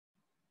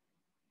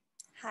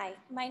Hi,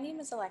 my name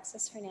is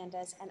Alexis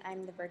Hernandez, and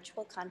I'm the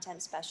Virtual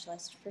Content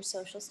Specialist for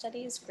Social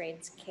Studies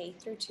Grades K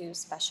through 2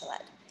 Special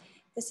Ed.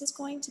 This is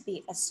going to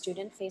be a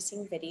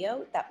student-facing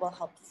video that will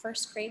help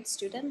first grade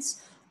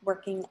students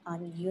working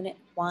on Unit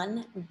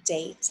 1,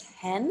 Day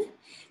 10.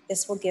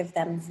 This will give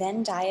them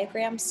Venn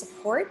diagram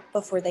support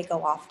before they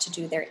go off to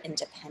do their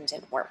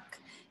independent work.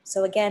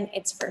 So again,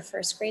 it's for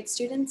first grade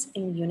students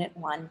in Unit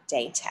 1,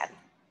 Day 10.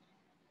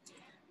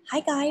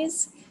 Hi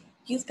guys,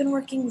 you've been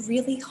working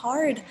really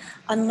hard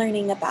on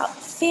learning about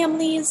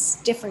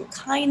families, different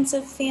kinds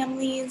of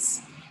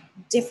families,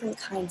 different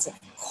kinds of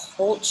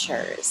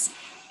cultures.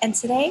 And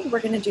today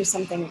we're going to do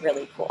something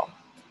really cool.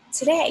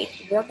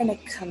 Today we're going to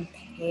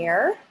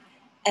compare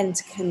and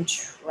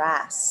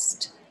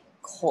contrast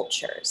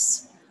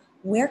cultures.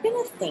 We're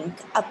going to think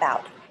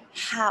about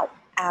how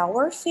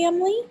our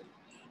family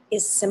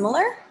is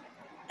similar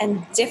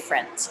and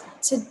different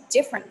to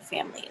different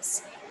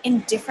families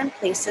in different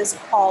places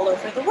all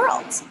over the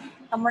world.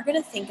 And we're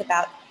going to think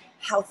about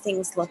how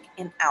things look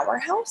in our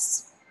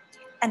house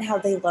and how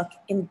they look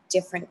in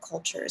different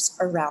cultures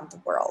around the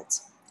world.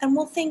 And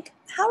we'll think,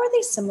 how are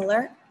they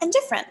similar and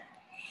different?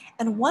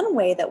 And one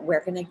way that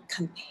we're going to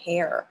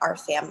compare our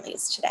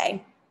families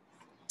today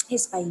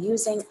is by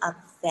using a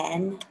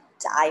Venn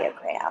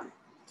diagram.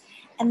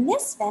 And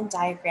this Venn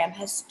diagram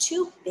has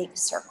two big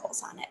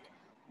circles on it.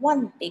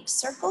 One big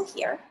circle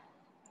here,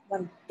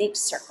 one big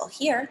circle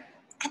here,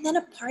 and then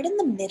a part in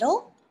the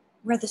middle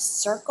where the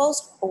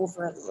circles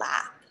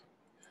overlap.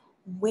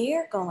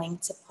 We're going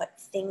to put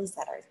things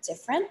that are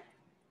different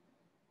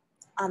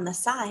on the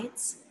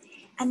sides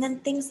and then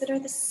things that are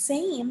the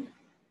same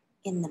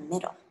in the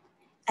middle.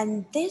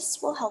 And this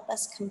will help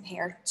us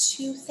compare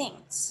two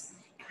things.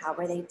 How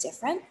are they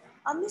different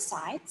on the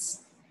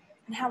sides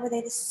and how are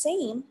they the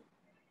same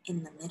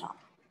in the middle?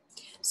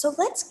 So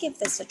let's give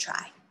this a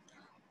try.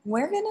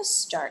 We're going to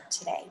start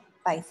today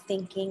by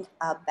thinking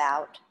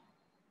about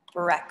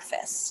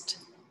breakfast.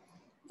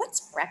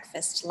 What's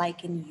breakfast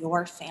like in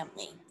your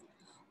family?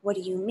 What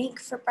do you make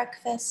for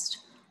breakfast?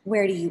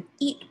 Where do you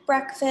eat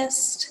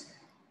breakfast?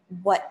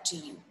 What do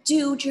you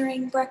do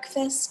during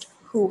breakfast?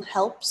 Who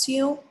helps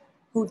you?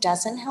 Who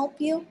doesn't help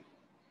you?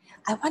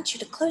 I want you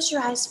to close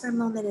your eyes for a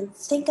moment and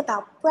think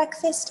about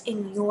breakfast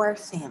in your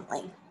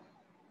family.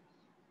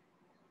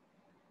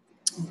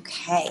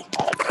 Okay,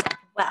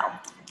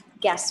 well,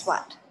 guess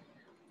what?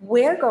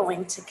 We're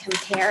going to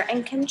compare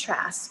and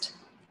contrast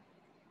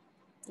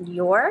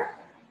your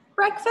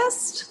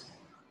breakfast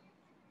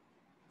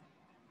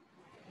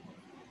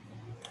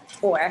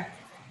or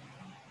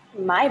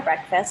my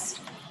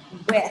breakfast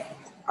with,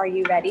 are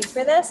you ready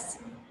for this?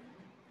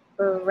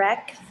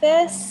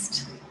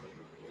 Breakfast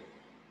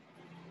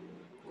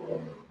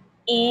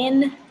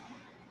in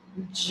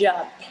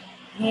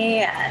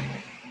Japan.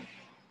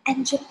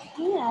 And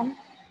Japan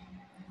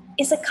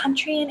is a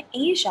country in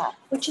Asia,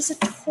 which is a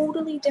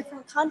totally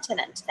different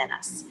continent than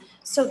us.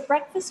 So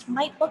breakfast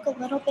might look a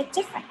little bit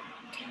different.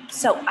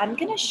 So I'm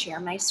going to share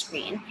my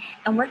screen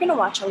and we're going to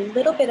watch a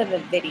little bit of a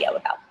video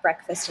about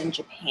breakfast in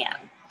Japan.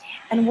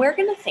 And we're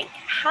going to think,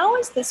 how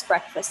is this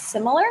breakfast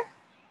similar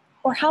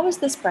or how is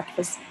this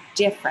breakfast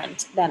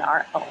different than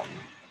our own?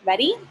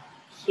 Ready?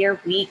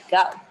 Here we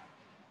go.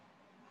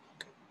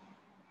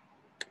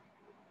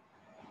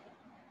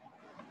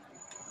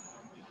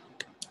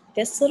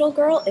 This little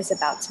girl is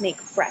about to make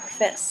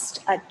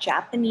breakfast, a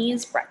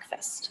Japanese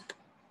breakfast.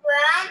 Where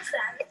I'm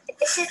from,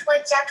 this is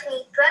what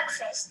Japanese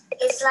breakfast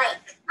is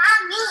like.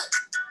 Mommy!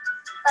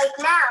 Like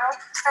now,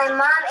 my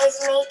mom is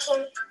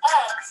making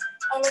eggs,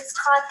 and it's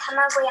called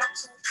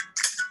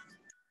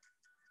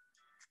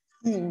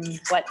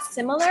tamagoyaki. What's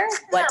similar?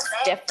 What's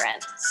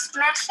different?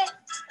 Smash it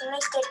and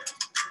make it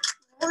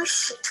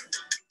mushy.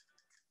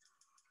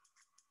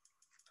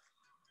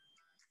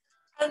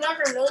 I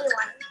never made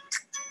one.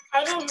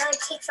 I didn't know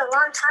it takes a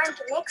long time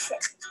to mix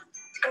it.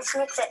 Let's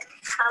mix it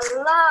a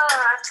lot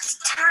of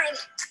time.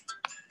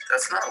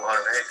 That's not a lot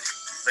of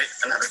eggs. Wait,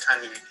 another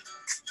time you...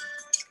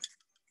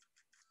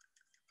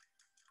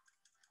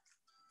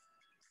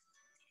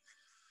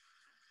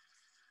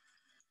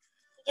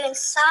 You're doing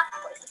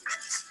softly.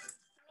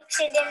 Mix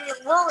it in the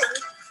rolling.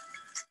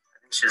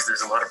 I think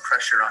there's a lot of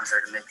pressure on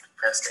her to make the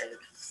best egg.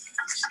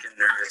 She's getting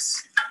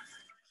nervous.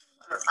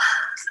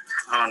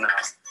 Oh no.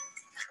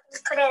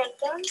 Put it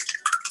again.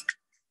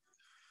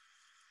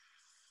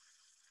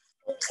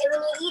 And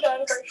when you eat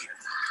it, it goes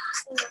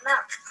in your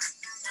mouth.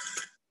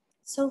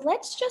 So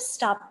let's just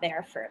stop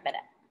there for a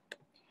minute.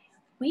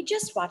 We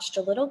just watched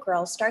a little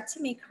girl start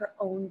to make her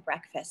own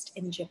breakfast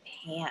in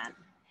Japan.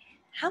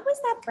 How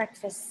was that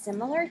breakfast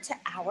similar to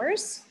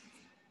ours?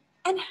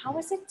 And how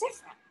is it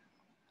different?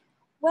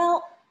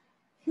 Well,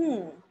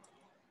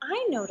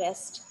 I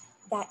noticed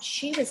that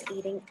she was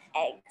eating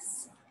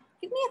eggs.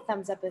 Give me a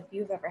thumbs up if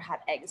you've ever had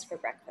eggs for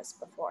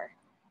breakfast before.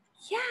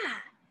 Yeah,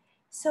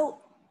 so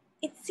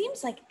it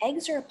seems like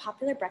eggs are a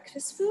popular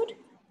breakfast food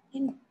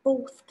in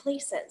both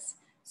places.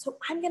 So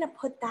I'm gonna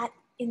put that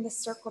in the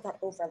circle that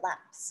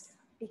overlaps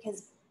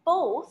because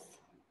both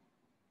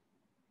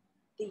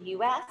the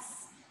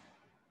US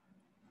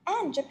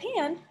and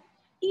Japan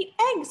eat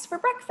eggs for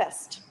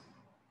breakfast.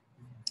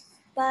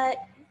 But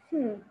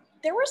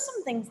there were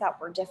some things that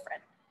were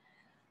different.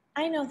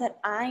 I know that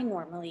I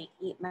normally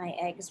eat my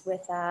eggs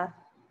with a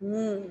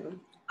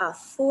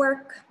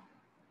fork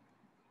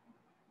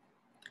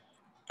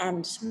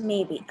and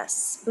maybe a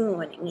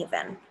spoon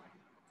even.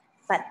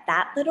 But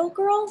that little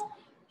girl,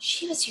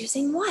 she was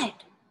using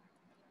what?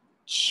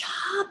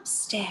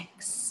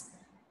 Chopsticks.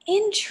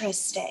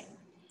 Interesting.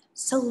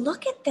 So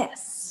look at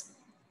this.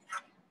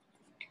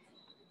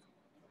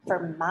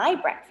 For my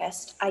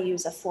breakfast, I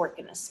use a fork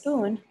and a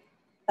spoon,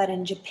 but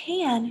in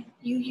Japan,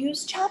 you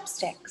use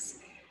chopsticks.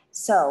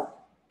 So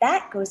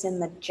that goes in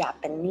the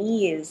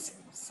Japanese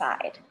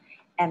side.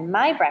 And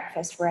my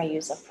breakfast, where I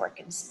use a fork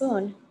and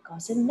spoon,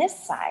 goes in this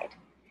side.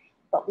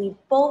 But we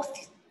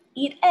both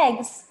eat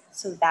eggs,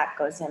 so that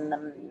goes in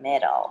the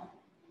middle.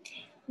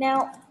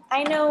 Now,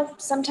 I know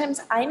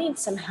sometimes I need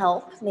some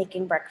help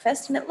making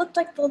breakfast, and it looked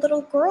like the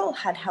little girl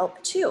had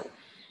help too.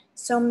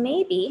 So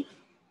maybe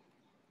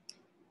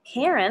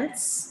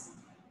parents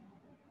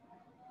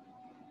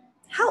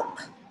help.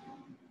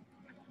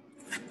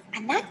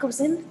 And that goes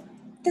in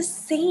the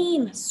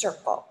same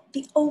circle,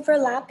 the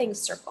overlapping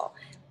circle,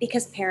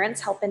 because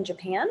parents help in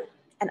Japan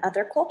and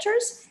other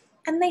cultures,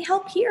 and they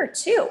help here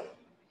too.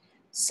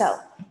 So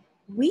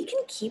we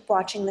can keep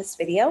watching this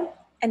video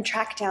and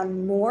track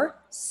down more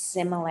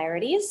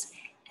similarities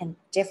and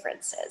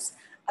differences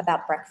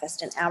about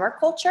breakfast in our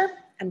culture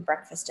and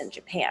breakfast in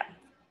Japan.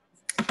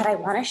 But I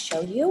want to show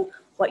you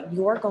what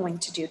you're going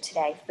to do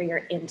today for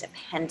your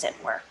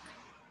independent work.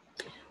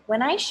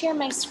 When I share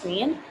my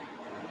screen,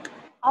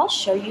 I'll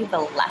show you the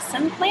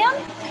lesson plan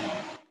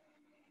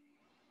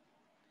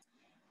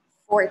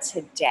for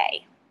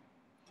today.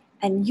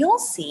 And you'll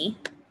see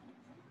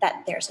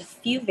that there's a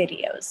few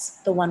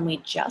videos. The one we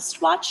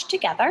just watched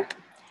together,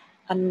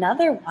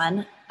 another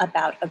one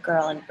about a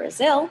girl in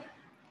Brazil,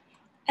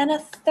 and a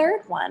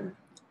third one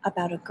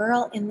about a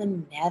girl in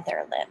the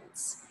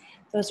Netherlands.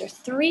 Those are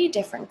 3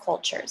 different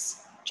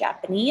cultures: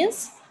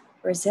 Japanese,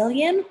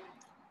 Brazilian,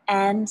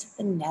 and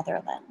the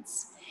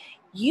Netherlands.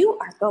 You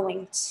are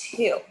going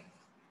to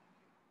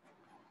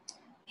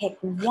pick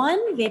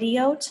one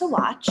video to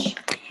watch,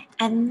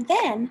 and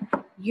then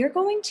you're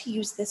going to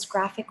use this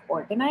graphic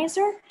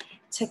organizer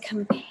to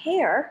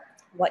compare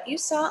what you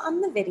saw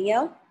on the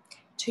video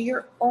to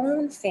your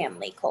own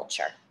family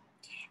culture.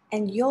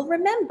 And you'll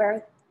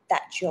remember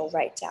that you'll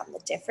write down the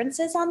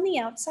differences on the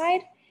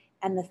outside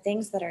and the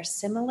things that are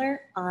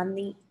similar on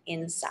the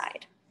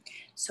inside.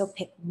 So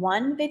pick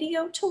one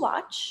video to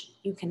watch.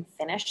 You can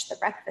finish the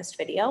breakfast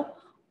video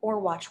or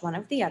watch one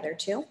of the other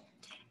 2.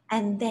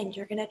 And then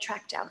you're gonna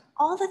track down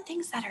all the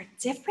things that are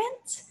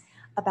different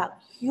about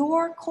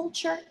your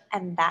culture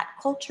and that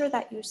culture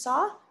that you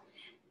saw.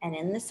 And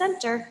in the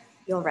center,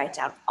 you'll write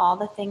down all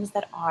the things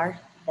that are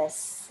the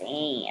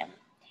same.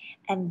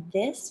 And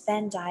this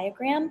Venn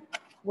diagram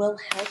will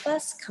help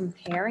us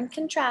compare and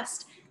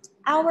contrast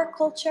our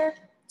culture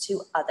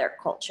to other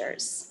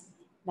cultures.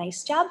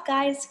 Nice job,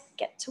 guys.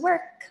 Get to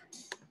work.